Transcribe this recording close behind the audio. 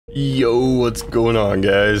Yo, what's going on,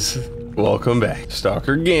 guys? Welcome back.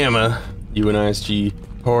 Stalker Gamma, UNISG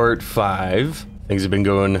Part 5. Things have been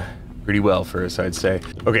going pretty well for us, I'd say.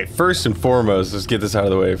 Okay, first and foremost, let's get this out of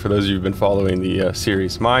the way for those of you who've been following the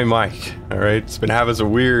series. My mic, alright? It's been having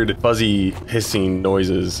some weird, fuzzy, hissing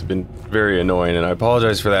noises. It's been very annoying, and I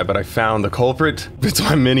apologize for that, but I found the culprit. It's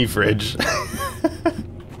my mini fridge.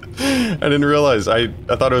 I didn't realize. I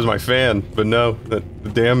thought it was my fan, but no, the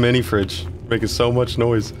damn mini fridge. Making so much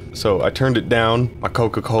noise. So I turned it down. My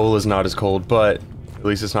Coca-Cola is not as cold, but at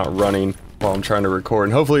least it's not running while I'm trying to record,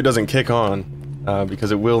 and hopefully it doesn't kick on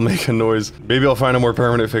because it will make a noise. Maybe I'll find a more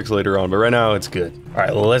permanent fix later on, but right now it's good. All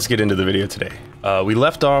right, let's get into the video today. We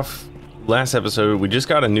left off last episode. We just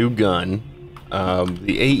got a new gun,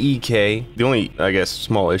 the AEK. The only, I guess,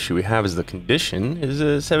 small issue we have is the condition is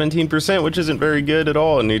 17%, which isn't very good at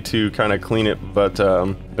all. I need to kind of clean it, but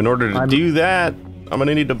in order to do that, I'm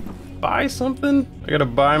gonna need to buy something. I gotta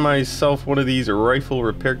buy myself one of these rifle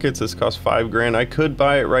repair kits. This costs $5 grand. I could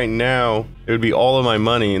buy it right now. It would be all of my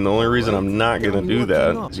money, and the only reason I'm not gonna do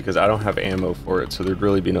that is because I don't have ammo for it, so there'd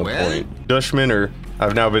really be no point. Dushman, or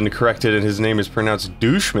I've now been corrected and his name is pronounced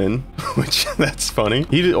Douchman, which that's funny.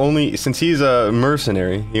 He only, since he's a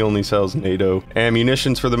mercenary, he only sells NATO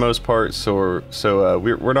ammunitions for the most part, so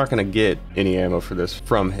we're not gonna get any ammo for this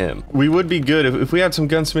from him. We would be good if we had some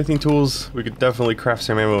gunsmithing tools. We could definitely craft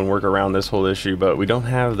some ammo and work around this whole issue, but we don't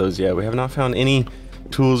have those yet. We have not found any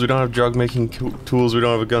tools. We don't have drug making tools. We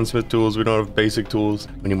don't have gunsmith tools. We don't have basic tools.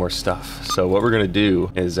 We need more stuff. So what we're gonna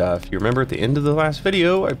do is, if you remember at the end of the last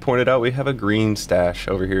video, I pointed out we have a green stash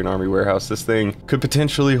over here in Army Warehouse. This thing could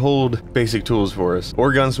potentially hold basic tools for us,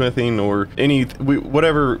 or gunsmithing, or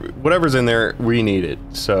whatever's in there. We need it,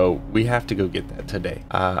 so we have to go get that today.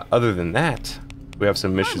 Other than that, we have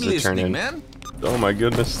some missions to turn in. Man. Oh my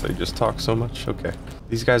goodness, they just talk so much. Okay,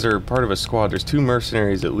 these guys are part of a squad. There's 2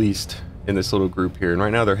 mercenaries at least in this little group here, and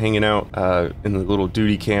right now they're hanging out in the little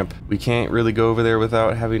duty camp. We can't really go over there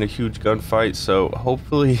without having a huge gunfight, so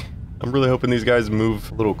hopefully, I'm really hoping these guys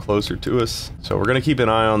move a little closer to us. So we're gonna keep an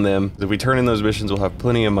eye on them. If we turn in those missions, we'll have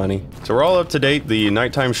plenty of money. So we're all up to date. The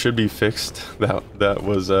nighttime should be fixed. That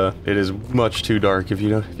was it is much too dark. If you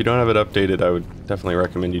don't have it updated, I would definitely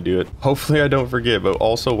recommend you do it. Hopefully I don't forget, but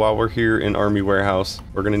also while we're here in Army Warehouse,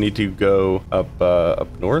 we're gonna need to go up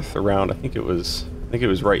north around, I think it was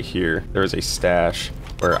right here. There is a stash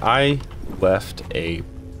where I left a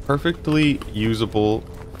perfectly usable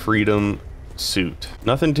Freedom suit.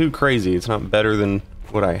 Nothing too crazy. It's not better than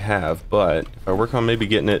what I have, but if I work on maybe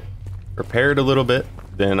getting it repaired a little bit,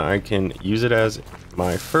 then I can use it as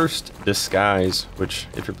my first disguise, which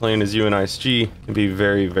if you're playing as UNISG can be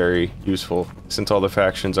very, very useful. Since all the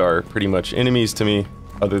factions are pretty much enemies to me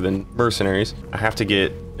other than mercenaries, I have to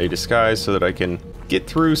get a disguise so that I can get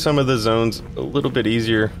through some of the zones a little bit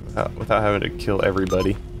easier without having to kill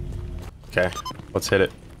everybody. Okay, let's hit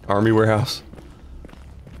it. Army Warehouse.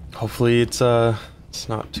 Hopefully it's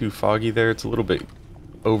not too foggy there. It's a little bit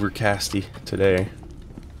overcasty today.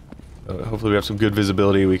 Hopefully we have some good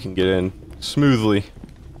visibility. We can get in smoothly.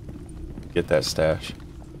 Get that stash.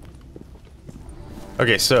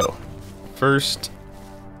 Okay, so first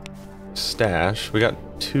stash. We got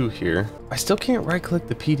 2 here. I still can't right-click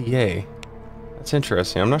the PDA. That's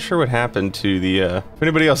interesting. I'm not sure what happened to the, if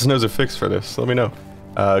anybody else knows a fix for this, let me know.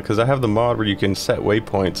 Because I have the mod where you can set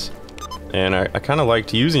waypoints, and I kind of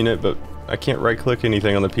liked using it, but I can't right-click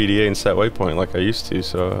anything on the PDA and set waypoint like I used to,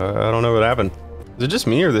 so I don't know what happened. Is it just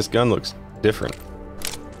me, or this gun looks different?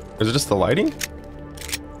 Is it just the lighting?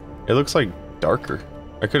 It looks like darker.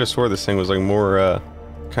 I could have swore this thing was like more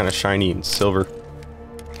kind of shiny and silver.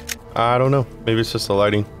 I don't know. Maybe it's just the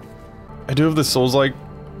lighting. I do have the Souls-like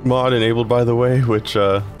mod enabled, by the way, which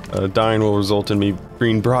dying will result in me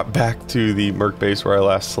being brought back to the Merc base where I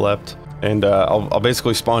last slept, and I'll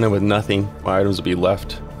basically spawn in with nothing. My items will be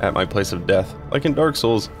left at my place of death, like in Dark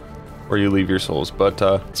Souls, where you leave your souls. But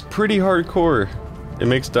it's pretty hardcore. It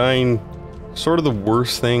makes dying sort of the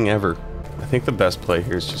worst thing ever. I think the best play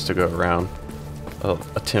here is just to go around,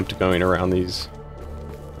 attempt going around these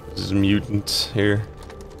mutants here.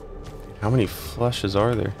 How many flushes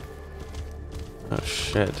are there? Oh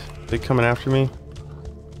shit. Are they coming after me?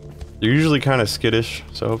 They're usually kind of skittish,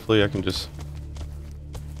 so hopefully I can just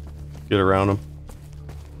get around them.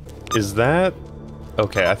 Is that...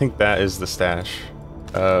 Okay, I think that is the stash.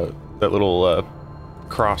 That little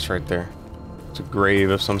cross right there. It's a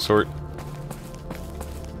grave of some sort.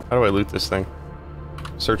 How do I loot this thing?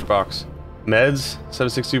 Search box. Meds,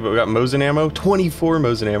 762, but we got Mosin ammo. 24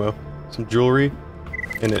 Mosin ammo. Some jewelry.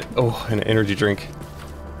 And an energy drink.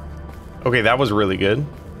 Okay, that was really good.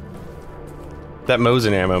 That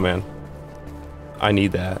Mosin ammo, man. I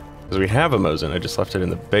need that. Because we have a Mosin. I just left it in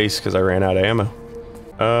the base because I ran out of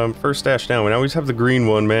ammo. First stash down. We always have the green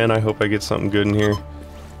one, man. I hope I get something good in here.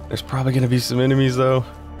 There's probably going to be some enemies, though.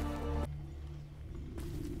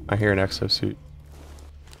 I hear an exosuit.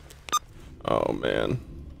 Oh, man.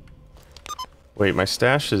 Wait, my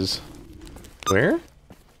stash is... Where?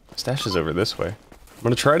 Stash is over this way. I'm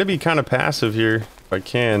going to try to be kind of passive here, if I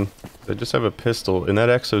can. I just have a pistol, and that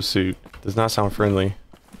exosuit does not sound friendly.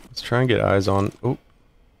 Let's try and get eyes on... Oh.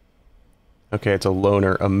 Okay, it's a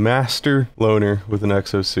loner. A master loner with an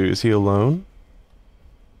exosuit. Is he alone?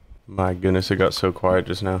 My goodness, it got so quiet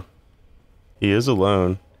just now. He is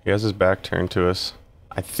alone. He has his back turned to us.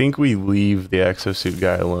 I think we leave the exosuit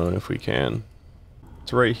guy alone if we can.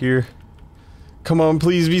 It's right here. Come on,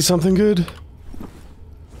 please be something good.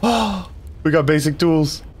 Oh, we got basic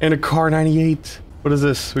tools and a Car 98. What is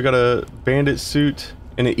this? We got a bandit suit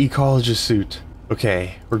and an ecologist suit.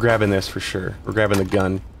 Okay, we're grabbing this for sure. We're grabbing the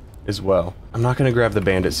gun as well. I'm not gonna grab the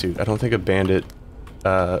bandit suit. I don't think a bandit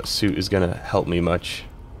suit is gonna help me much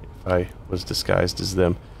if I was disguised as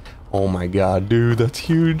them. Oh my god, dude, that's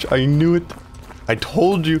huge. I knew it. I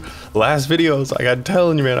told you last videos. Like I'm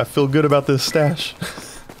telling you, man, I feel good about this stash.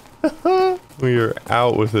 We are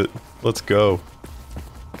out with it. Let's go.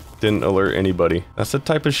 Didn't alert anybody. That's the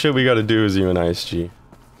type of shit we gotta do as UNISG.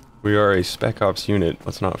 We are a Spec Ops unit.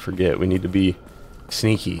 Let's not forget. We need to be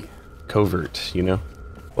sneaky, covert, you know?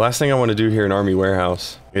 Last thing I want to do here in Army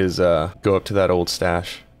Warehouse is go up to that old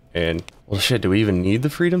stash and... Well, shit, do we even need the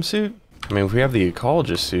Freedom suit? I mean, if we have the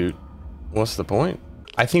ecologist suit, what's the point?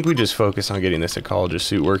 I think we just focus on getting this ecologist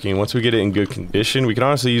suit working. Once we get it in good condition, we can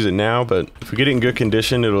honestly use it now, but if we get it in good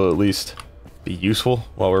condition, it'll at least be useful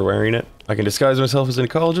while we're wearing it. I can disguise myself as an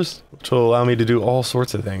ecologist, which will allow me to do all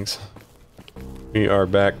sorts of things. We are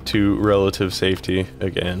back to relative safety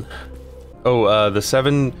again. Oh, the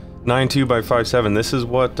 792x57, this is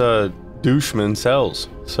what Doucheman sells.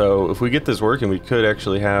 So if we get this working, we could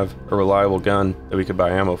actually have a reliable gun that we could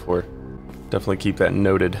buy ammo for. Definitely keep that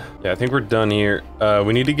noted. Yeah, I think we're done here.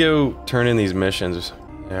 We need to go turn in these missions.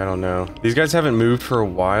 Yeah, I don't know. These guys haven't moved for a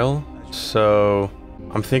while, so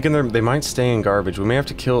I'm thinking they might stay in garbage. We may have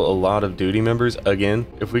to kill a lot of duty members again.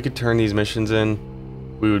 If we could turn these missions in,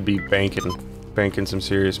 we would be banking some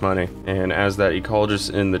serious money. And as that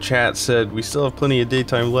ecologist in the chat said, we still have plenty of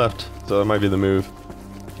daytime left, so that might be the move.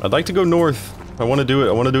 I'd like to go north. I want to do it.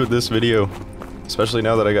 I want to do it this video, especially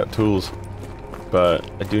now that I got tools. But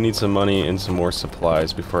I do need some money and some more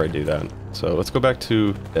supplies before I do that. So let's go back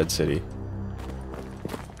to Dead City.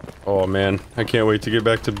 Oh man, I can't wait to get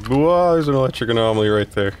back to... Whoa, there's an electric anomaly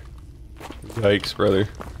right there. Yikes, brother.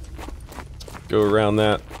 Go around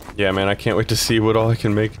that. Yeah, man, I can't wait to see what all I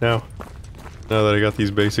can make now. Now that I got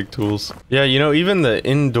these basic tools. Yeah, you know, even the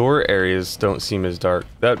indoor areas don't seem as dark.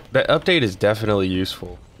 That update is definitely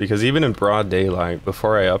useful. Because even in broad daylight,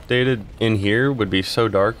 before I updated, in here would be so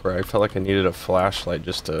dark where I felt like I needed a flashlight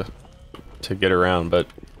just to get around. But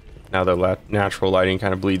now the natural lighting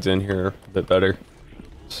kind of bleeds in here a bit better.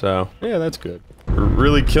 So, yeah, that's good. We're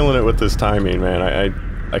really killing it with this timing, man.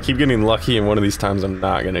 I keep getting lucky, and one of these times I'm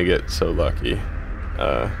not gonna get so lucky.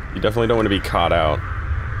 You definitely don't want to be caught out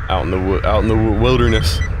in the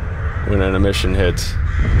wilderness when an mission hits.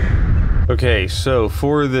 Okay, so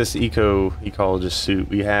for this ecologist suit,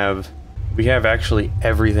 we have actually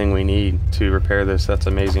everything we need to repair this. That's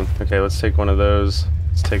amazing. Okay, let's take one of those.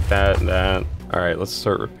 Let's take that and that. All right, let's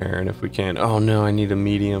start repairing if we can. Oh no, I need a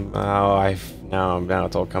medium. Oh, now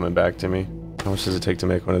it's all coming back to me. How much does it take to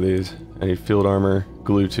make one of these? I need field armor,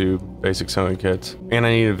 glue tube, basic sewing kits, and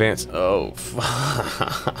I need advanced. Oh,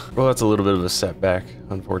 well, that's a little bit of a setback,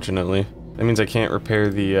 unfortunately. That means I can't repair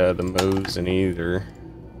the Mosin either.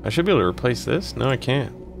 I should be able to replace this. No, I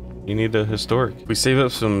can't. You need a historic. If we save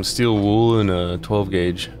up some steel wool and a 12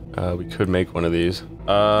 gauge, we could make one of these.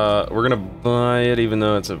 We're gonna buy it even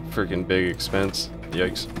though it's a freaking big expense.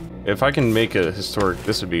 Yikes. If I can make a historic,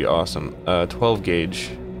 this would be awesome. 12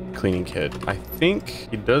 gauge cleaning kit. I think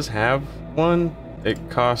he does have one. It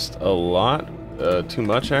costs a lot. Too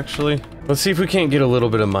much actually. Let's see if we can't get a little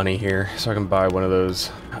bit of money here so I can buy one of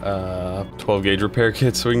those 12 gauge repair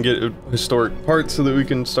kits so we can get historic parts so that we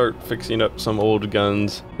can start fixing up some old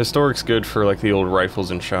guns. Historic's good for like the old rifles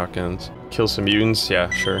and shotguns. Kill some mutants? Yeah,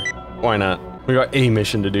 sure. Why not? We got a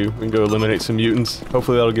mission to do. We can go eliminate some mutants.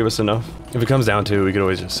 Hopefully that'll give us enough. If it comes down to it, we could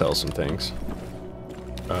always just sell some things.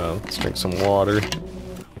 Let's drink some water.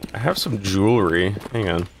 I have some jewelry. Hang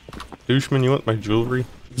on. Doucheman, you want my jewelry?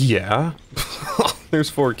 Yeah. There's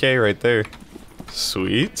 4K right there.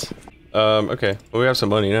 Sweet. Okay. Well, we have some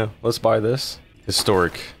money now. Let's buy this.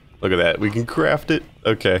 Historic. Look at that. We can craft it.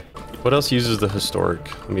 Okay. What else uses the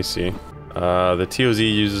historic? Let me see. The TOZ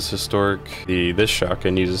uses historic. This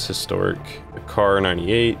shotgun uses historic. The Car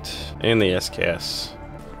 98 and the SKS.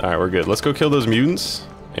 All right, we're good. Let's go kill those mutants.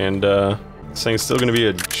 And this thing's still gonna be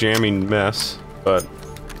a jamming mess, but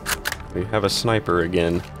we have a sniper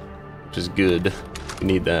again, which is good. We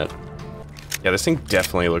need that. Yeah, this thing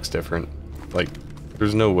definitely looks different. Like,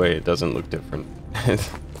 there's no way it doesn't look different.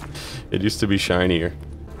 It used to be shinier.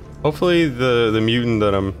 Hopefully the mutant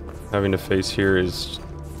that I'm having to face here is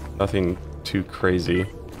nothing too crazy.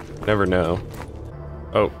 Never know.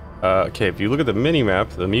 Oh, okay, if you look at the mini-map,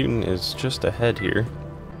 the mutant is just ahead here.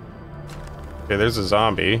 Okay, there's a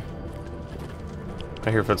zombie.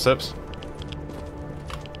 I hear footsteps.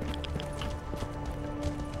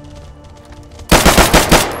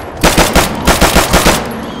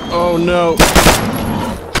 Oh no!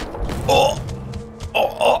 Oh!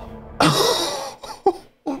 Oh!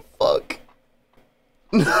 Oh! Fuck!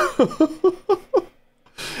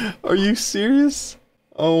 Are you serious?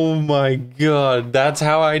 Oh my god, that's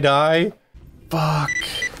how I die? Fuck.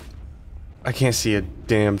 I can't see a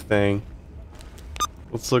damn thing.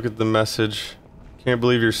 Let's look at the message. Can't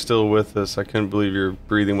believe you're still with us. I couldn't believe you're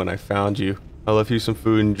breathing when I found you. I left you some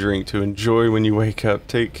food and drink to enjoy when you wake up.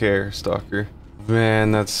 Take care, Stalker.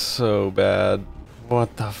 Man, that's so bad.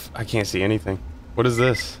 What the f- I can't see anything. What is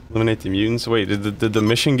this? Eliminate the mutants? Wait, did the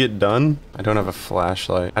mission get done? I don't have a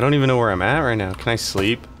flashlight. I don't even know where I'm at right now. Can I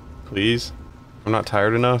sleep? Please? I'm not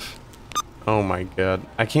tired enough. Oh my god.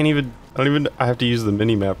 I can't even... I have to use the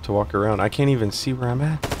mini-map to walk around. I can't even see where I'm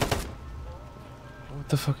at. What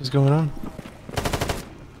the fuck is going on?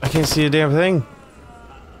 I can't see a damn thing.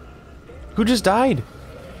 Who just died?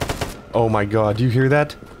 Oh my god, do you hear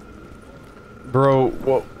that? Bro,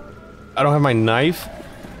 whoa. I don't have my knife?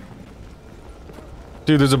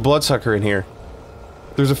 Dude, there's a bloodsucker in here.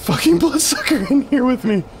 There's a fucking bloodsucker in here with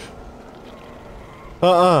me.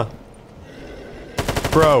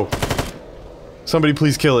 Bro. Somebody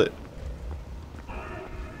please kill it.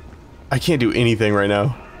 I can't do anything right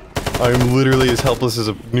now. I'm literally as helpless as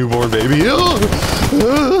a newborn baby. Oh,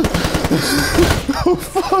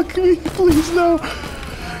 fuck me. Please, no.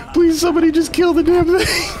 Please, somebody just kill the damn thing.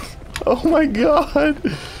 Oh my god.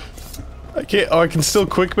 I can't. Oh, I can still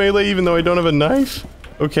quick melee even though I don't have a knife?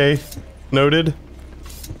 Okay. Noted.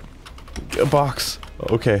 A box.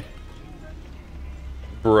 Okay.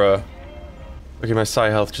 Bruh. Okay, my psi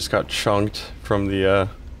health just got chunked from the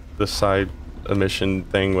side emission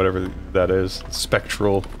thing, whatever that is.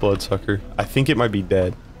 Spectral bloodsucker. I think it might be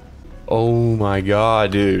dead. Oh my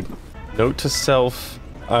god, dude. Note to self,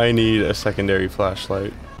 I need a secondary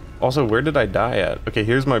flashlight. Also, where did I die at? Okay,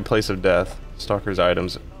 here's my place of death. Stalker's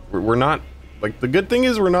items. We're not... Like, the good thing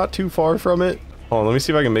is we're not too far from it. Hold on, let me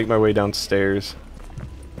see if I can make my way downstairs.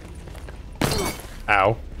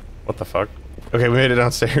 Ow. What the fuck? Okay, we made it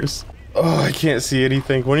downstairs. Oh, I can't see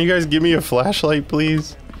anything. Why don't you guys give me a flashlight,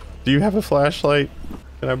 please? Do you have a flashlight?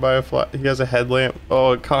 Can I buy a He has a headlamp.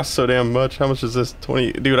 Oh, it costs so damn much. How much is this?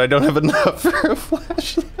 20... Dude, I don't have enough for a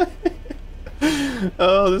flashlight.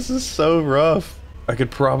 Oh, this is so rough. I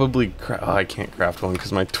could probably oh, I can't craft one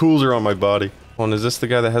because my tools are on my body. Hold on, is this the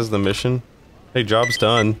guy that has the mission? Hey, job's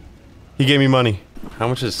done. He gave me money. How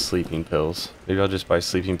much is sleeping pills? Maybe I'll just buy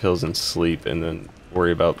sleeping pills and sleep and then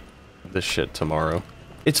worry about this shit tomorrow.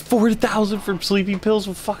 It's 40,000 for sleeping pills?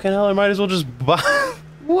 Well, fucking hell, I might as well just buy...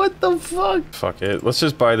 What the fuck? Fuck it. Let's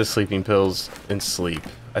just buy the sleeping pills and sleep.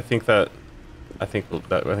 I think we're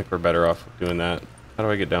better off doing that. How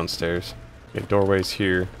do I get downstairs? Okay, doorway's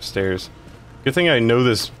here. Stairs. Good thing I know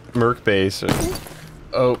this merc base.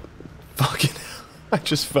 Oh, fucking hell. I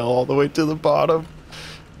just fell all the way to the bottom.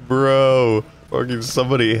 Bro. Fucking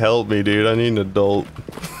somebody help me, dude. I need an adult.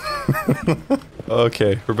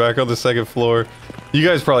 Okay, we're back on the second floor. You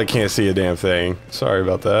guys probably can't see a damn thing. Sorry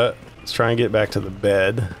about that. Let's try and get back to the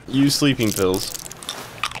bed. Use sleeping pills.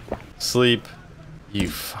 Sleep. You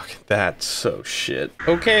fucking... That's so shit.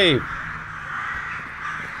 Okay.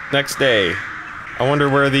 Next day. I wonder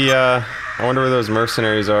where those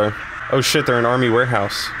mercenaries are. Oh shit, they're in army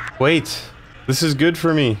warehouse. Wait. This is good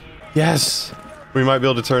for me. Yes. We might be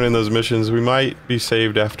able to turn in those missions. We might be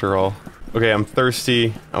saved after all. Okay, I'm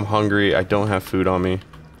thirsty. I'm hungry. I don't have food on me.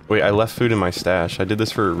 Wait, I left food in my stash. I did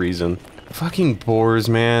this for a reason. Fucking boars,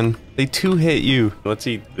 man. They two-hit you. Let's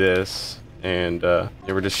eat this. And, yeah,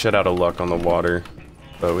 we're just shit out of luck on the water.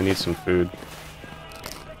 But we need some food.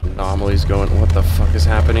 Anomalies going. What the fuck is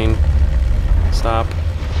happening? Stop.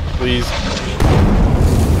 Please.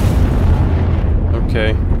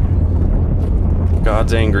 Okay.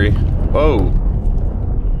 God's angry. Whoa.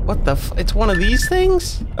 What the f- It's one of these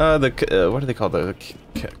things? What are they called? The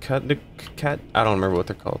cat? I don't remember what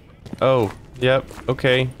they're called. Oh, yep,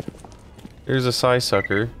 okay. There's a size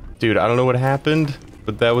sucker. Dude, I don't know what happened,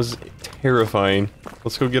 but that was terrifying.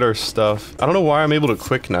 Let's go get our stuff. I don't know why I'm able to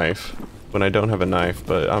quick knife when I don't have a knife,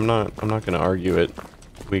 but I'm not gonna argue it.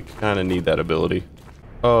 We kind of need that ability.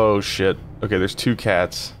 Oh shit. Okay, there's 2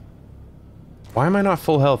 cats. Why am I not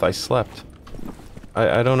full health? I slept.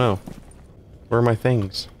 I don't know. Where are my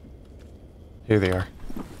things? Here they are.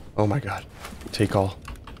 Oh my god. Take all.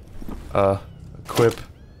 Equip.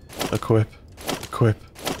 Equip. Equip.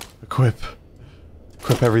 Equip.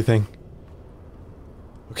 Equip everything.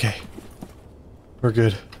 Okay. We're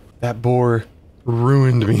good. That boar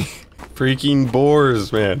ruined me. Freaking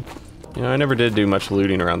boars, man. You know, I never did do much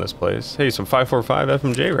looting around this place. Hey, some 5.45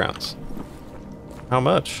 FMJ rounds. How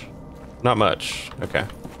much? Not much. Okay.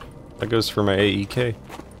 That goes for my AEK.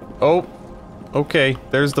 Oh! Okay,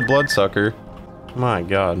 there's the bloodsucker. My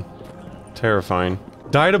god. Terrifying.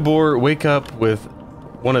 Die to boar, wake up with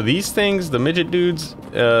one of these things, the midget dudes,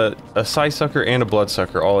 a size sucker and a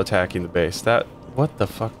bloodsucker all attacking the base. That... what the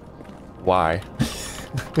fuck? Why?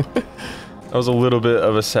 That was a little bit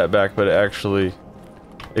of a setback, but actually...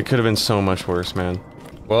 it could have been so much worse, man.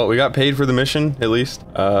 Well, we got paid for the mission, at least.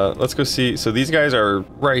 Let's go see. So these guys are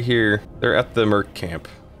right here. They're at the Merc camp,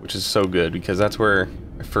 which is so good because that's where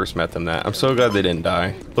I first met them at. I'm so glad they didn't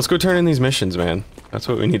die. Let's go turn in these missions, man. That's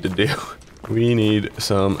what we need to do. We need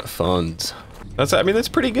some funds. I mean, that's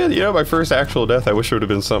pretty good. You know, my first actual death, I wish it would have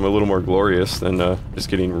been something a little more glorious than just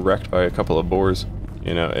getting wrecked by a couple of boars.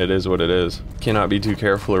 You know, it is what it is. Cannot be too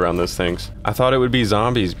careful around those things. I thought it would be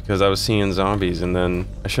zombies because I was seeing zombies, and then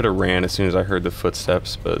I should have ran as soon as I heard the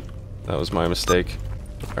footsteps, but that was my mistake.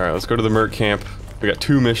 Alright, let's go to the Merc camp. We got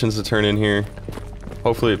 2 missions to turn in here.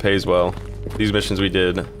 Hopefully it pays well. These missions we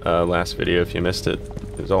did last video, if you missed it.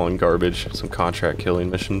 It was all in garbage. Some contract killing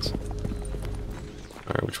missions.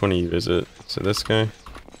 Alright, which one of you is it? So this guy?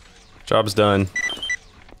 Job's done.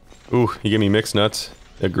 Ooh, he gave me mixed nuts.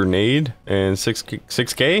 A grenade and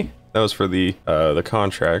 6K? That was for the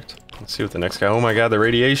contract. Let's see what the next guy. Oh my god, the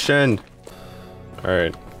radiation!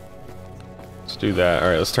 Alright. Let's do that.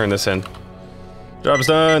 Alright, let's turn this in. Job's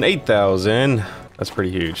done! 8,000! That's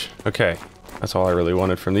pretty huge. Okay. That's all I really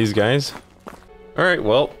wanted from these guys. Alright,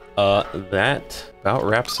 well, that about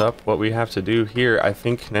wraps up what we have to do here, I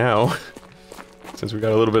think now. Since we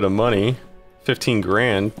got a little bit of money. 15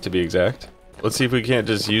 grand, to be exact. Let's see if we can't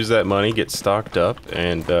just use that money, get stocked up,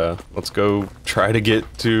 and let's go try to get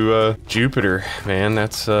to Jupiter, man.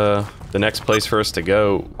 That's the next place for us to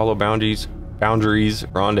go. Hollow Boundaries,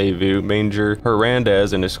 Rendezvous, Manger,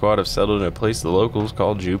 Hernandez, and his squad have settled in a place the locals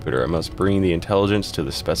call Jupiter. I must bring the intelligence to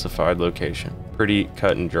the specified location. Pretty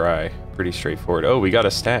cut and dry, pretty straightforward. Oh, we got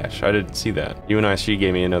a stash. I didn't see that. UNISG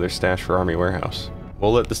gave me another stash for Army Warehouse.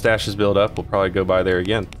 We'll let the stashes build up. We'll probably go by there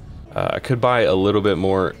again. I could buy a little bit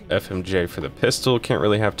more FMJ for the pistol. Can't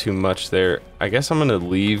really have too much there. I guess I'm gonna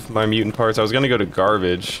leave my mutant parts. I was gonna go to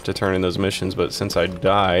garbage to turn in those missions, but since I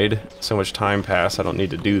died, so much time passed, I don't need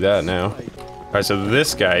to do that now. Alright, so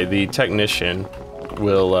this guy, the technician,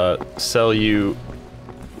 will sell you...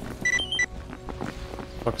 What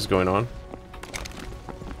the fuck is going on?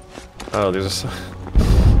 Oh, there's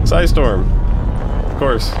a size storm. Of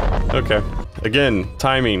course. Okay. Again,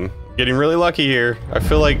 timing. Getting really lucky here. I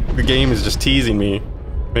feel like the game is just teasing me,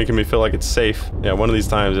 making me feel like it's safe. Yeah, one of these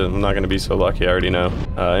times I'm not going to be so lucky, I already know.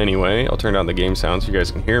 Anyway, I'll turn down the game sound so you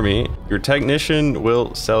guys can hear me. Your technician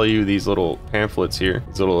will sell you these little pamphlets here,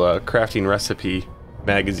 these little crafting recipe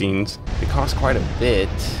magazines. They cost quite a bit.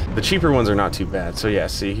 The cheaper ones are not too bad. So yeah,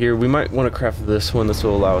 see here, we might want to craft this one. This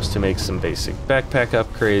will allow us to make some basic backpack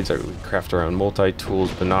upgrades. Or we craft our own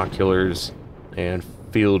multi-tools, binoculars, and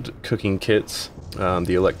field cooking kits.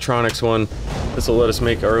 The electronics one, this will let us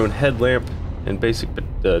make our own headlamp and basic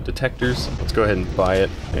detectors. Let's go ahead and buy it.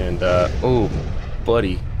 And oh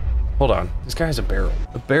buddy, hold on, this guy has a barrel.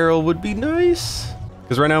 A barrel would be nice,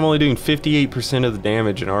 because right now I'm only doing 58% of the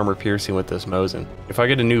damage in armor piercing with this Mosin. If I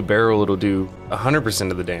get a new barrel, it'll do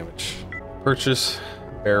 100% of the damage. Purchase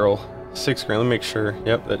barrel, 6 grand. Let me make sure.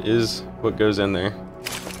 Yep, that is what goes in there.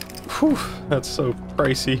 Whew, that's so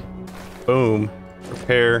pricey. Boom.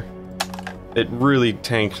 Repair. It really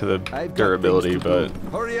tanked the durability, but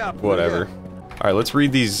whatever. Alright, let's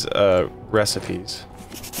read these recipes.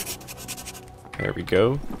 There we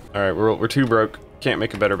go. Alright, we're too broke. Can't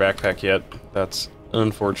make a better backpack yet. That's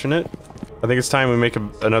unfortunate. I think it's time we make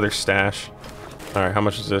another stash. Alright, how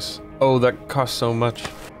much is this? Oh, that costs so much.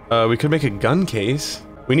 We could make a gun case.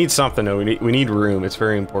 We need something though. We need room. It's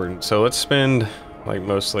very important. So let's spend like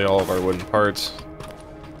mostly all of our wooden parts.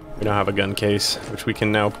 We now have a gun case, which we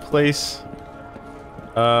can now place.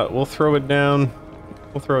 We'll throw it down.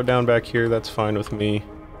 We'll throw it down back here. That's fine with me.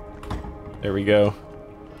 There we go.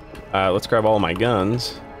 Let's grab all my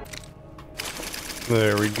guns.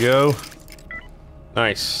 There we go.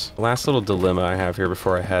 Nice. Last little dilemma I have here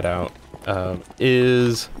before I head out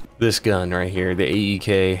is this gun right here, the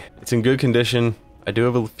AEK. It's in good condition. I do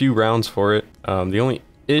have a few rounds for it. The only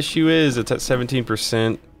issue is it's at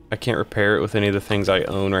 17%. I can't repair it with any of the things I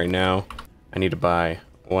own right now. I need to buy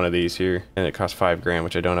one of these here, and it costs 5 grand,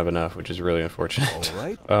 which I don't have enough, which is really unfortunate. All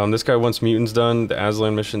right. This guy wants mutants done, the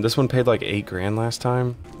Aslan mission. This one paid like 8 grand last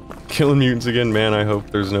time. Killing mutants again, man, I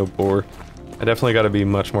hope there's no boar. I definitely got to be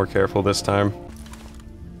much more careful this time.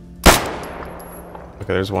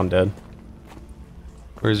 Okay, there's one dead.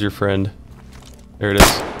 Where's your friend? There it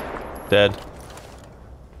is. Dead.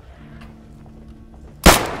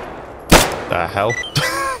 The hell?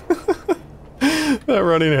 That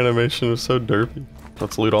running animation was so derpy.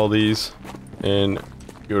 Let's loot all these and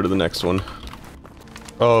go to the next one.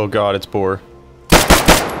 Oh god, it's boar.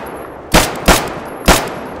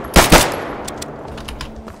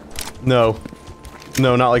 No.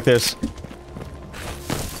 No, not like this.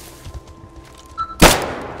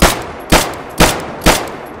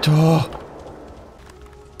 Oh.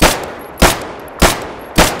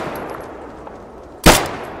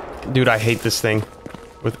 Dude, I hate this thing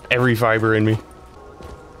with every fiber in me.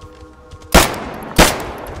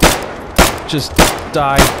 Just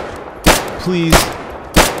die, please.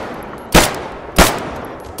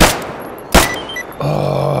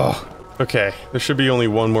 Oh, okay. There should be only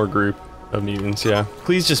one more group of mutants, yeah.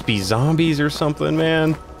 Please just be zombies or something,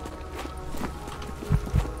 man.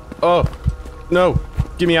 Oh, no.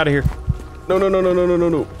 Get me out of here. No, no, no, no, no, no, no,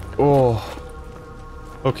 no. Oh.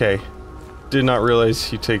 Okay. Did not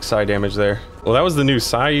realize you take side damage there. Well, that was the new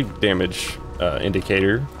side damage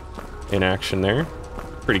indicator in action there.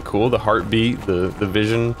 Pretty cool. The heartbeat, the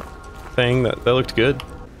vision thing, that looked good.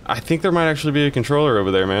 I think there might actually be a controller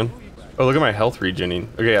over there, man. Oh, look at my health regening.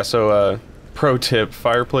 Okay, yeah, so pro tip,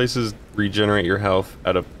 fireplaces regenerate your health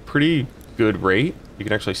at a pretty good rate. You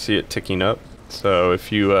can actually see it ticking up. So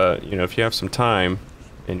if you, you know, if you have some time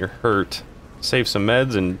and you're hurt, save some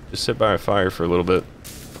meds and just sit by a fire for a little bit.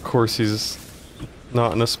 Of course, he's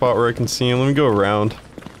not in a spot where I can see him. Let me go around.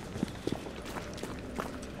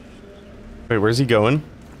 Wait, where's he going?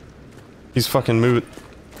 He's fucking moving.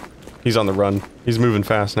 He's on the run. He's moving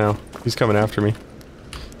fast now. He's coming after me.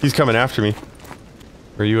 He's coming after me.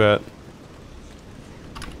 Where are you at?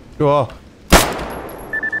 Oh.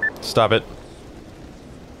 Stop it.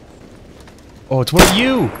 Oh, it's one of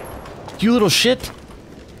you! You little shit!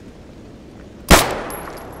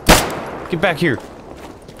 Get back here.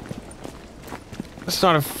 That's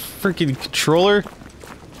not a freaking controller.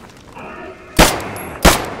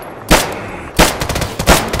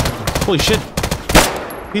 Holy shit.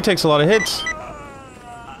 He takes a lot of hits.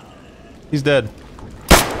 He's dead.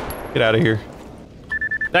 Get out of here.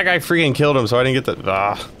 That guy freaking killed him, so I didn't get the...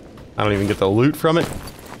 I don't even get the loot from it.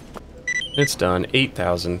 It's done.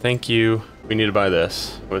 8,000. Thank you. We need to buy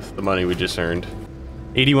this with the money we just earned.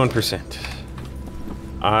 81%.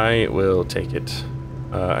 I will take it.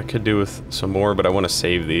 I could do with some more, but I want to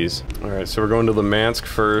save these. Alright, so we're going to Lemansk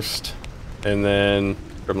first, and then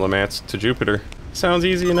from Lemansk to Jupiter. Sounds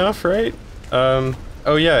easy enough, right?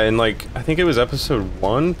 Oh yeah, and like, I think it was episode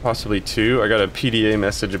 1, possibly 2, I got a PDA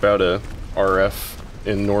message about a RF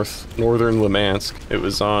in northern Lemansk. It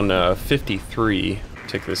was on 53.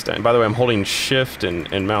 Take this down. By the way, I'm holding shift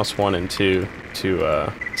and mouse 1 and 2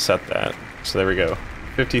 to set that. So there we go.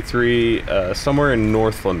 53, somewhere in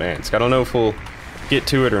North Lemansk. I don't know if we'll get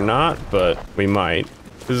to it or not, but we might.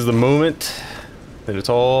 This is the moment that it's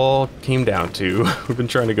all came down to. We've been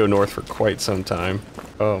trying to go north for quite some time.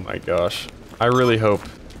 Oh my gosh. I really hope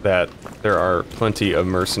that there are plenty of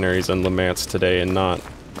mercenaries in Lemansk today and not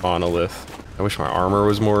Monolith. I wish my armor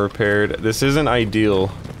was more repaired. This isn't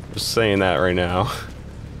ideal, just saying that right now.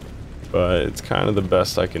 But it's kind of the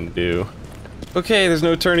best I can do. Okay, there's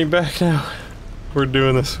no turning back now. We're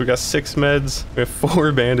doing this. We got 6 meds. We have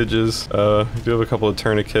 4 bandages. We do have a couple of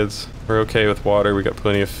tourniquets. We're okay with water. We got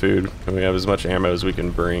plenty of food. And we have as much ammo as we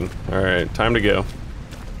can bring. Alright, time to go.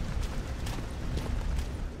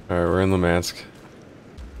 Alright, we're in Lemansk.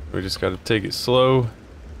 We just gotta take it slow.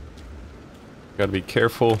 Gotta be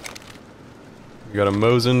careful. We got a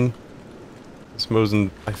Mosin. This Mosin,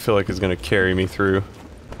 I feel like, is gonna carry me through.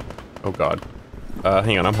 Oh god.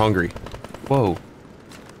 Hang on, I'm hungry. Whoa.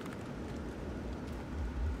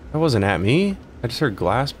 That wasn't at me. I just heard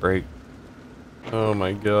glass break. Oh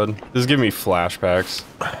my god. This is giving me flashbacks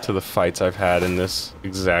to the fights I've had in this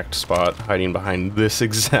exact spot, hiding behind this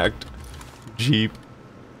exact Jeep.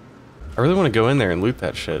 I really want to go in there and loot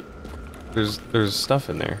that shit. There's stuff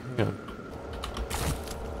in there. Yeah.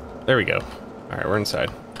 There we go. Alright, we're inside.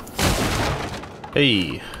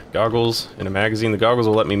 Hey, goggles and a magazine. The goggles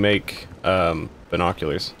will let me make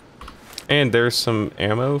binoculars. And there's some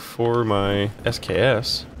ammo for my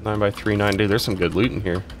SKS 9x39. Dude, there's some good loot in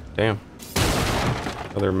here. Damn.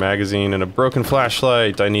 Another magazine and a broken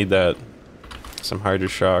flashlight. I need that. Some Hydra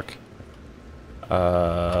shock.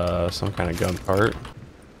 Some kind of gun part.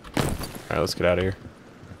 Alright, let's get out of here.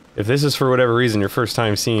 If this is for whatever reason your first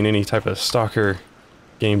time seeing any type of Stalker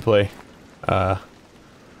gameplay,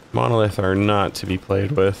 Monolith are not to be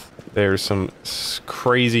played with. There's some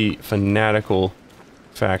crazy fanatical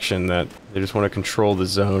faction that they just want to control the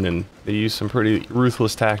zone, and they use some pretty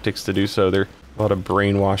ruthless tactics to do so. There's a lot of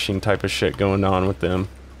brainwashing type of shit going on with them.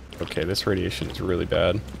 Okay, this radiation is really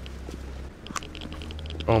bad.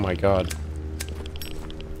 Oh my god.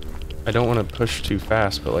 I don't want to push too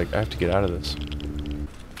fast, but like I have to get out of this.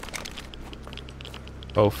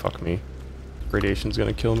 Oh fuck me. Radiation's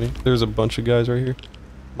gonna kill me. There's a bunch of guys right here.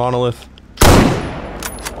 Monolith.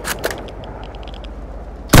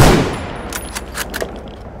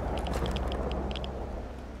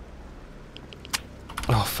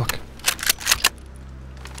 Oh fuck.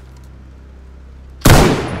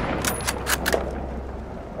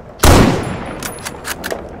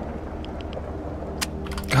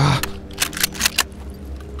 Ah.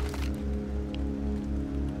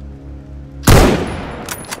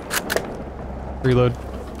 Reload.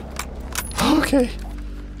 Okay.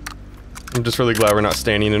 I'm just really glad we're not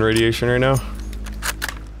standing in radiation right now.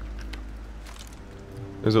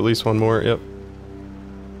 There's at least one more, yep.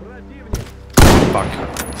 Fuck.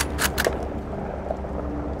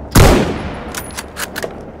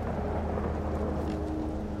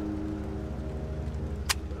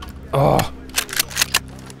 Oh.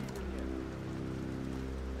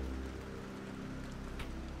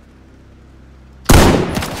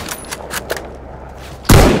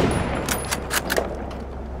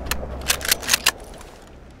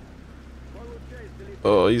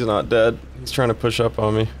 Oh, he's not dead. He's trying to push up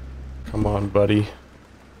on me. Come on, buddy.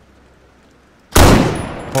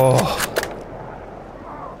 Oh.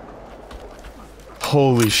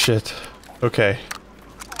 Holy shit. Okay.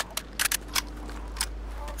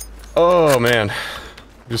 Oh, man.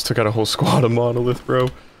 Just took out a whole squad of Monolith, bro.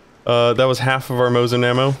 That was half of our Mosin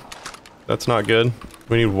ammo. That's not good.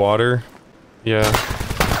 We need water. Yeah.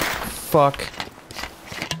 Fuck.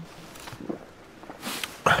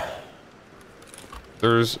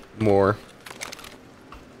 There's more.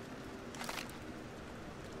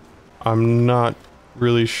 I'm not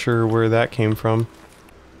really sure where that came from.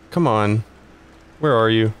 Come on. Where are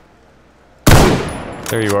you?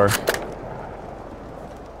 There you are.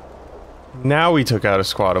 Now we took out a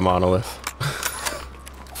squad of Monolith.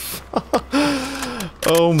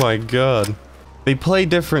 Oh my god. They play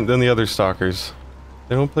different than the other Stalkers.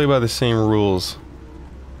 They don't play by the same rules.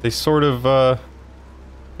 They sort of,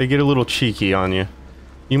 they get a little cheeky on you.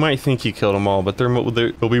 You might think you killed them all, but there'll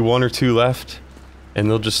be one or two left, and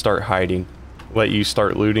they'll just start hiding. Let you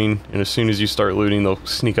start looting, and as soon as you start looting, they'll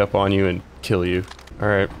sneak up on you and kill you.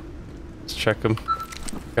 Alright, let's check them.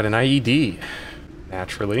 Got an IED,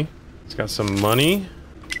 naturally. It's got some money.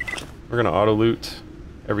 We're gonna auto-loot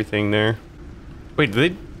everything there. Wait,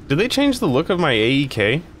 did they change the look of my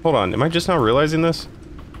AEK? Hold on, am I just now realizing this?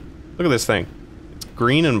 Look at this thing. It's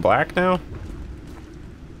green and black now?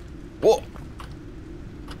 Whoa!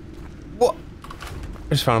 Whoa! I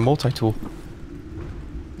just found a multi-tool.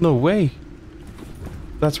 No way.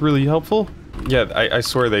 That's really helpful. Yeah, I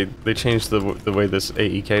swear they changed the way this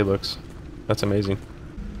AEK looks. That's amazing.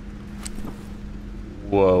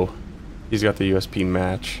 Whoa. He's got the USP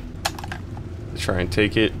match. Let's try and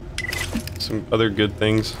take it. Some other good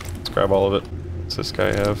things. Let's grab all of it. What's this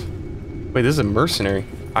guy have? Wait, this is a mercenary.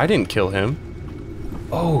 I didn't kill him.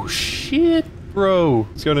 Oh shit, bro.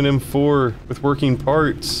 He's got an M4 with working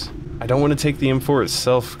parts. I don't want to take the M4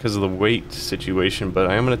 itself because of the weight situation, but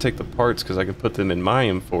I am going to take the parts because I can put them in my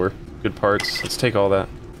M4. Good parts. Let's take all that.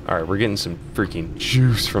 Alright, we're getting some freaking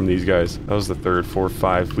juice from these guys. That was the third, 4,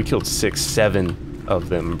 5. We killed 6, 7 of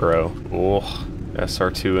them, bro. Oh,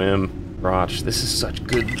 SR2M. Roch, this is such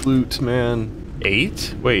good loot, man.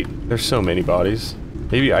 8? Wait, there's so many bodies.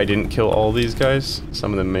 Maybe I didn't kill all these guys.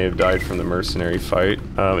 Some of them may have died from the mercenary fight.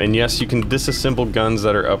 And yes, you can disassemble guns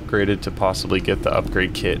that are upgraded to possibly get the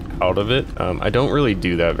upgrade kit out of it. I don't really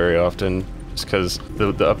do that very often, just because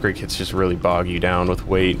the upgrade kits just really bog you down with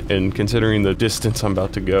weight. And considering the distance I'm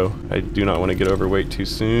about to go, I do not want to get overweight too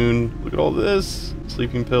soon. Look at all this.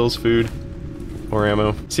 Sleeping pills, food, more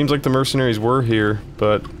ammo. Seems like the mercenaries were here,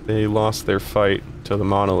 but they lost their fight to the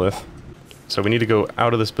Monolith. So we need to go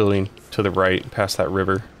out of this building to the right, past that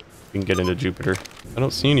river. We can get into Jupiter. I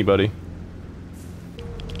don't see anybody.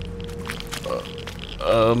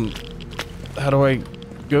 How do I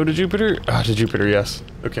go to Jupiter? Ah, to Jupiter, yes.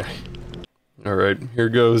 Okay. Alright, here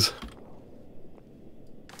goes.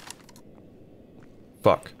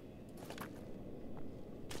 Fuck.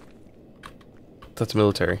 That's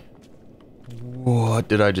military. What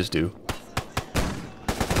did I just do?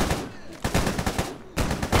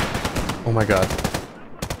 Oh my god.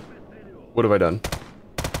 What have I done?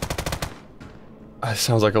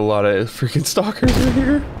 Sounds like a lot of freaking stalkers are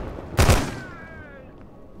here.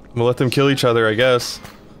 I'm gonna let them kill each other, I guess.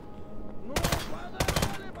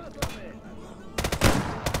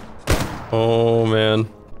 Oh man.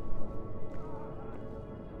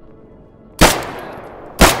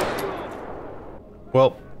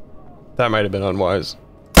 Well, that might have been unwise.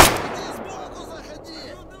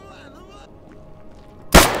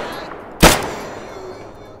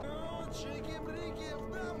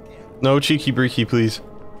 No cheeky breaky, please.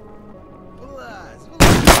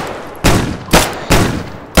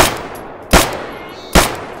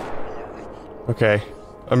 Okay.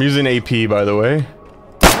 I'm using AP, by the way.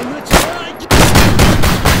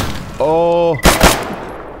 Oh.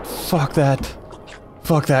 Fuck that.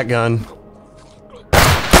 Fuck that gun.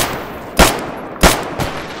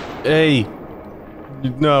 Hey.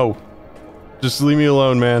 No. Just leave me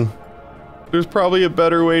alone, man. There's probably a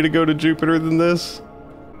better way to go to Jupiter than this.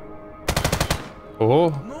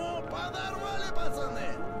 Oh.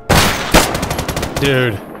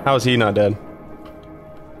 Dude, how is he not dead?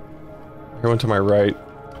 Everyone to my right.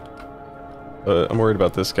 I'm worried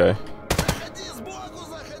about this guy.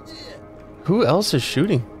 Who else is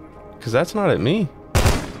shooting? Because that's not at me.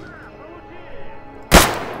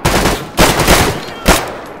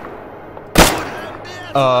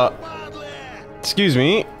 Excuse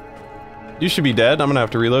me. You should be dead. I'm gonna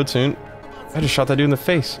have to reload soon. I just shot that dude in the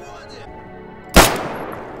face.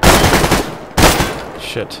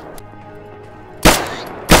 Shit.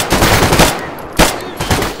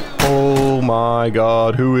 Oh my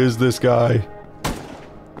god, who is this guy?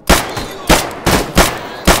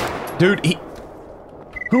 Dude,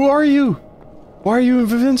 who are you? Why are you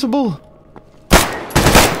invincible?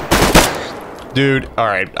 Dude,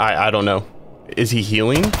 alright, I don't know. Is he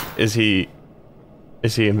healing? Is he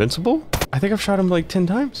invincible? I think I've shot him like 10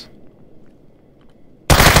 times.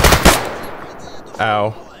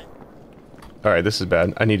 Ow. Alright, this is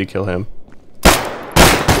bad. I need to kill him.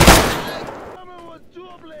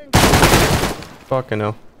 Fucking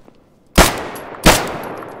hell.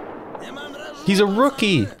 He's a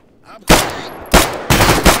rookie!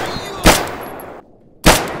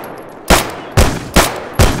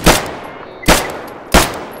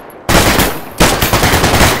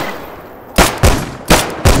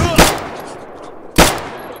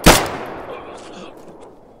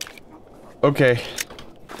 Okay,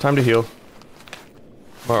 time to heal.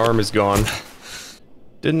 My arm is gone.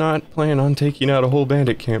 Did not plan on taking out a whole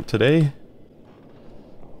bandit camp today.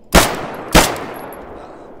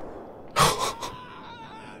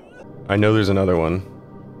 I know there's another one.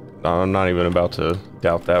 I'm not even about to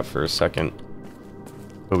doubt that for a second.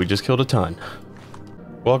 But we just killed a ton.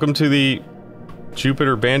 Welcome to the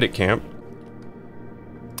Jupiter bandit camp.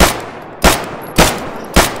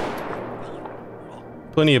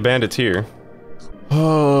 Plenty of bandits here.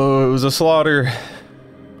 Oh, it was a slaughter.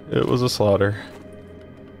 It was a slaughter.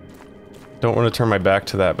 Don't want to turn my back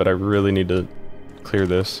to that, but I really need to clear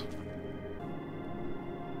this.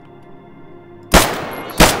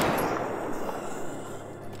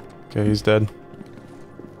 Okay, he's dead.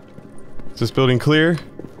 Is this building clear?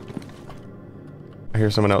 I hear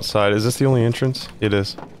someone outside. Is this the only entrance? It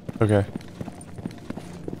is. Okay.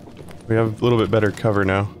 We have a little bit better cover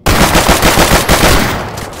now.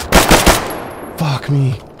 Fuck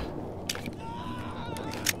me.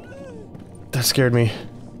 That scared me.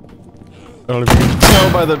 I don't know if you can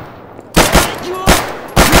tell by the...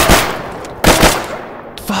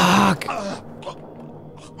 Fuck!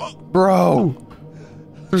 Bro!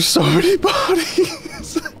 There's so many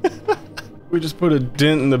bodies! We just put a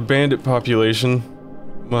dent in the bandit population.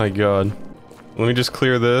 My god. Let me just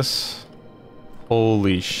clear this.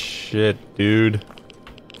 Holy shit, dude.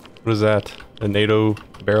 What is that? A NATO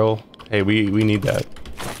barrel? Hey, we need that.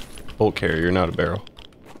 Bolt carrier, not a barrel.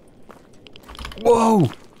 Whoa!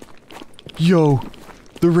 Yo!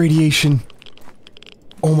 The radiation!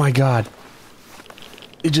 Oh my god.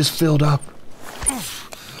 It just filled up.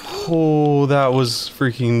 Oh, that was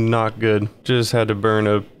freaking not good. Just had to burn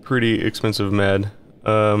a pretty expensive med.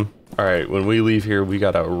 Alright, when we leave here, we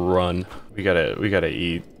gotta run. We gotta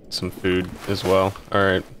eat some food as well.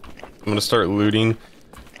 Alright. I'm gonna start looting.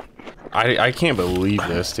 I can't believe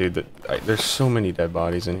this, dude. There's so many dead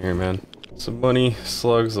bodies in here, man. Some money,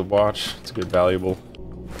 slugs, a watch. It's a good valuable.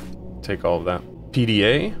 take all of that.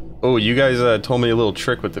 PDA? Oh, you guys told me a little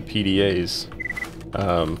trick with the PDAs.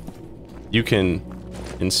 You can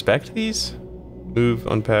inspect these, move,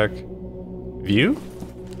 unpack, view?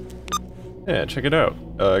 Yeah, check it out.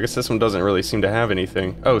 I guess this one doesn't really seem to have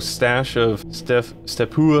anything. Oh, stash of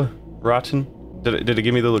Stepua Rotten. Did it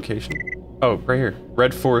give me the location? Oh, right here.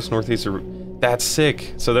 Red Forest, northeast of... That's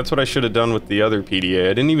sick. So that's what I should have done with the other PDA.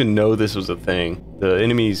 I didn't even know this was a thing. The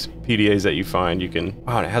enemies PDAs that you find, you can...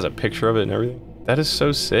 Wow, and it has a picture of it and everything. That is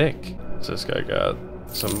so sick. So this guy got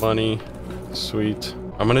some money. Sweet.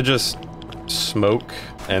 I'm gonna just smoke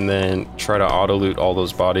and then try to auto loot all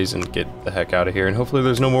those bodies and get the heck out of here. And hopefully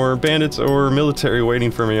there's no more bandits or military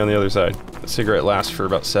waiting for me on the other side. The cigarette lasts for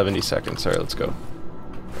about 70 seconds. All right, let's go.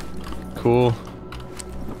 Cool.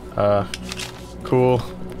 Cool.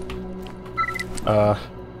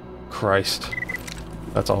 Christ.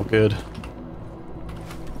 That's all good.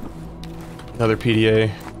 Another PDA.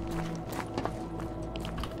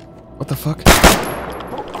 What the fuck?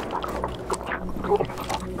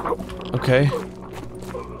 Okay.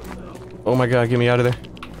 Oh my god, get me out of there.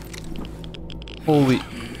 Holy...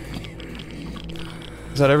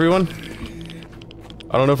 Is that everyone?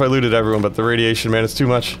 I don't know if I looted everyone, but the radiation, man, it's too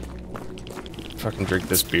much. Fucking drink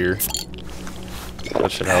this beer.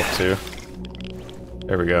 That should help too.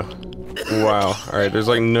 There we go. Wow. Alright, there's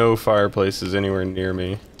like no fireplaces anywhere near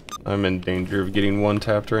me. I'm in danger of getting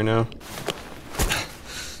one-tapped right now.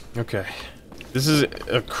 Okay. This is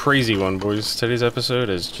a crazy one, boys. Today's episode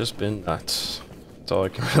has just been nuts. That's all I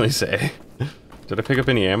can really say. Did I pick up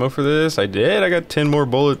any ammo for this? I did. I got 10 more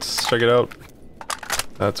bullets. Check it out.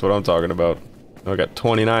 That's what I'm talking about. I got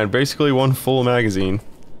 29. Basically one full magazine.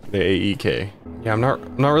 The AEK. Yeah, I'm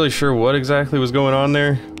not really sure what exactly was going on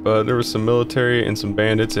there, but there was some military and some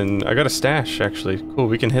bandits, and I got a stash, actually. Cool,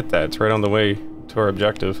 we can hit that. It's right on the way to our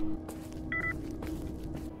objective.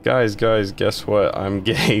 Guys, guess what? I'm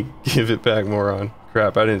gay. Give it back, moron.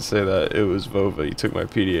 Crap, I didn't say that. It was Vova. He took my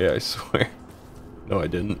PDA, I swear. No, I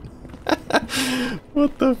didn't.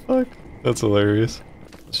 What the fuck? That's hilarious.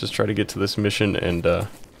 Let's just try to get to this mission and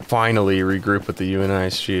finally regroup with the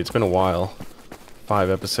UNISG. It's been a while. 5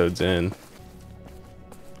 episodes in.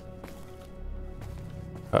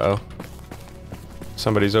 Uh-oh.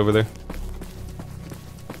 Somebody's over there.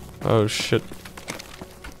 Oh, shit.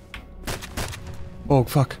 Oh,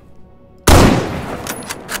 fuck.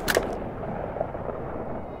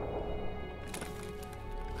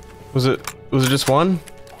 Was it just one?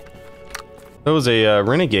 That was a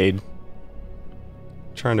renegade.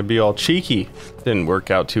 Trying to be all cheeky. Didn't work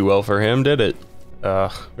out too well for him, did it?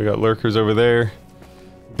 We got lurkers over there.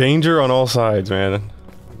 Danger on all sides, man.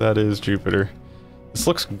 That is Jupiter. This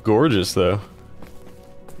looks gorgeous, though.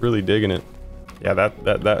 Really digging it. Yeah,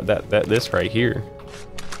 this right here.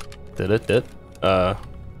 Let's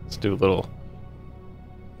do a little.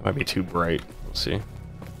 Might be too bright. We'll see.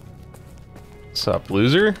 What's up,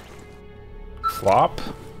 loser? Flop.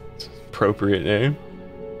 It's an appropriate name.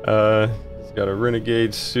 He's got a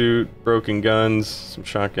renegade suit, broken guns, some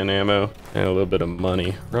shotgun ammo, and a little bit of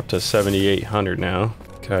money. We're up to 7,800 now.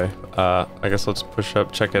 Okay. I guess let's push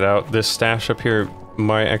up, check it out. This stash up here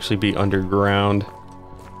might actually be underground.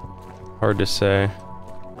 Hard to say.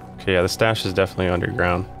 Okay, yeah, the stash is definitely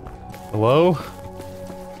underground. Hello?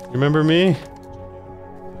 Remember me?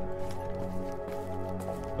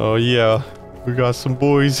 Oh yeah, we got some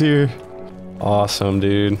boys here. Awesome,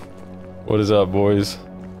 dude. What is up, boys?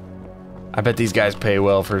 I bet these guys pay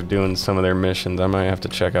well for doing some of their missions. I might have to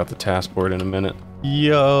check out the task board in a minute.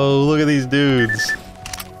 Yo, look at these dudes.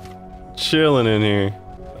 Chilling in here.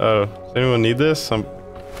 Oh, does anyone need this? I'm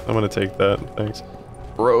gonna take that, thanks.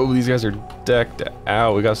 Bro, these guys are decked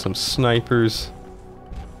out. We got some snipers.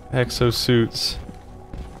 Exosuits.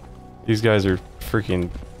 These guys are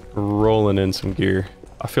freaking rolling in some gear.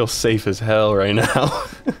 I feel safe as hell right now.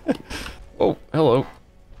 Oh, hello.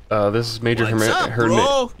 This is Major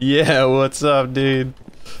Hermit. Yeah, what's up, dude?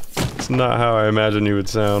 It's not how I imagined you would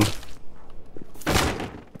sound.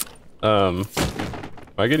 Am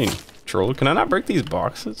I getting trolled? Can I not break these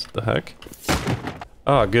boxes? The heck?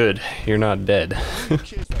 Oh, good. You're not dead.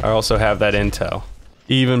 I also have that intel.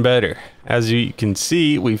 Even better. As you can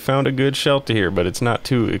see, we found a good shelter here, but it's not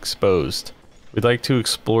too exposed. We'd like to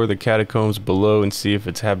explore the catacombs below and see if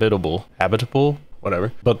it's habitable. Habitable?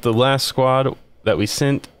 Whatever. But the last squad that we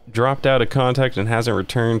sent dropped out of contact and hasn't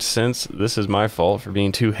returned since. This is my fault for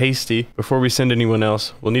being too hasty. Before we send anyone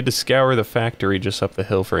else, we'll need to scour the factory just up the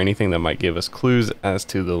hill for anything that might give us clues as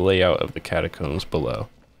to the layout of the catacombs below.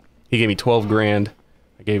 He gave me 12 grand.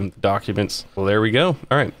 I gave him the documents. Well, there we go.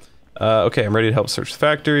 All right. Okay, I'm ready to help search the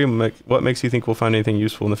factory. What makes you think we'll find anything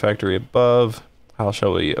useful in the factory above? How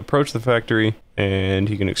shall we approach the factory? And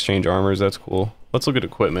he can exchange armors. That's cool. Let's look at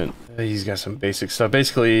equipment. He's got some basic stuff.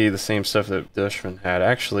 Basically the same stuff that Dishman had.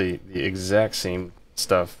 Actually, the exact same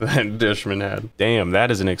stuff that Dishman had. Damn,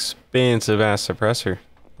 that is an expensive ass suppressor.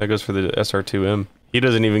 That goes for the SR2M. He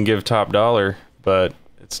doesn't even give top dollar, but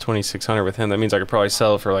it's 2,600 with him. That means I could probably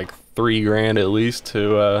sell it for like 3 grand at least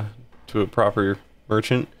to a proper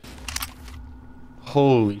merchant.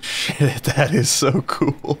 Holy shit, that is so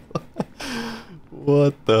cool.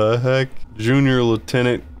 What the heck? Junior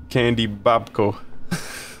Lieutenant Candy Babko.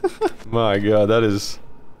 My god, that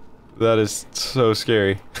is so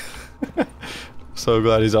scary. So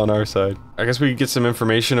glad he's on our side. I guess we could get some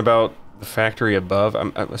information about the factory above.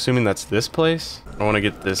 I'm assuming that's this place. I want to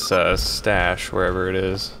get this stash wherever it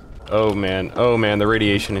is. Oh man, the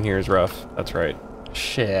radiation in here is rough. That's right.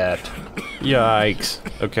 Shit. Yikes.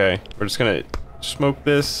 Okay, we're just gonna smoke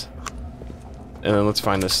this, and then let's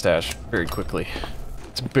find this stash very quickly.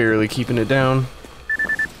 It's barely keeping it down.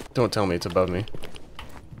 Don't tell me it's above me.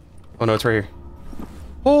 Oh no, it's right here.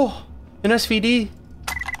 Oh, an SVD.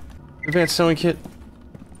 Advanced sewing kit.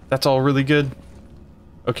 That's all really good.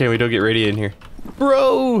 Okay, we don't get radiated in here.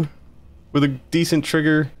 Bro! With a decent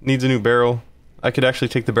trigger, needs a new barrel. I could actually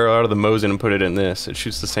take the barrel out of the Mosin and put it in this. It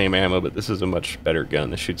shoots the same ammo, but this is a much better gun.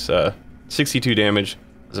 This shoots 62 damage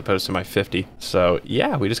as opposed to my 50. So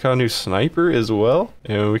yeah, we just got a new sniper as well.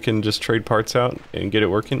 And we can just trade parts out and get it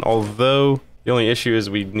working. Although, the only issue is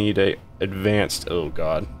we need a advanced, oh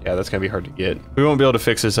god. Yeah, that's gonna be hard to get. We won't be able to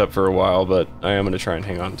fix this up for a while, but I am gonna try and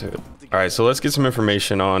hang on to it. Alright, so let's get some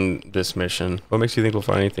information on this mission. What makes you think we'll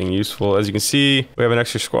find anything useful? As you can see, we have an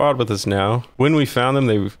extra squad with us now. When we found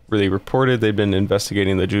them, they reported they'd been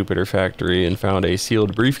investigating the Jupiter factory and found a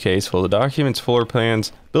sealed briefcase full of documents, floor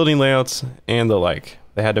plans, building layouts, and the like.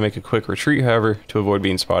 They had to make a quick retreat, however, to avoid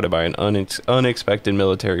being spotted by an unexpected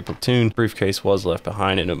military platoon. The briefcase was left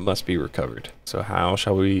behind and it must be recovered. So how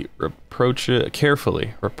shall we approach it?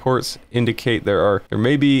 Carefully. Reports indicate there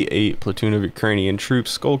may be a platoon of Ukrainian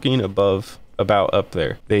troops skulking about up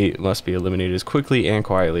there. They must be eliminated as quickly and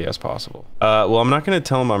quietly as possible. Well, I'm not going to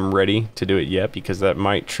tell them I'm ready to do it yet because that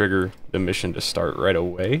might trigger the mission to start right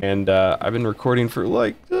away. And I've been recording for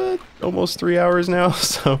like almost 3 hours now,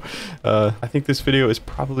 so I think this video is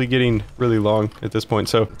probably getting really long at this point.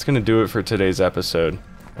 So it's going to do it for today's episode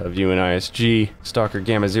of UNISG Stalker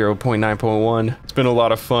Gamma 0.9.1. It's been a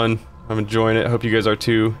lot of fun. I'm enjoying it. I hope you guys are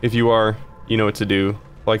too. If you are, you know what to do.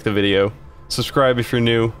 Like the video. Subscribe if you're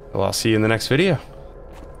new. Well, I'll see you in the next video.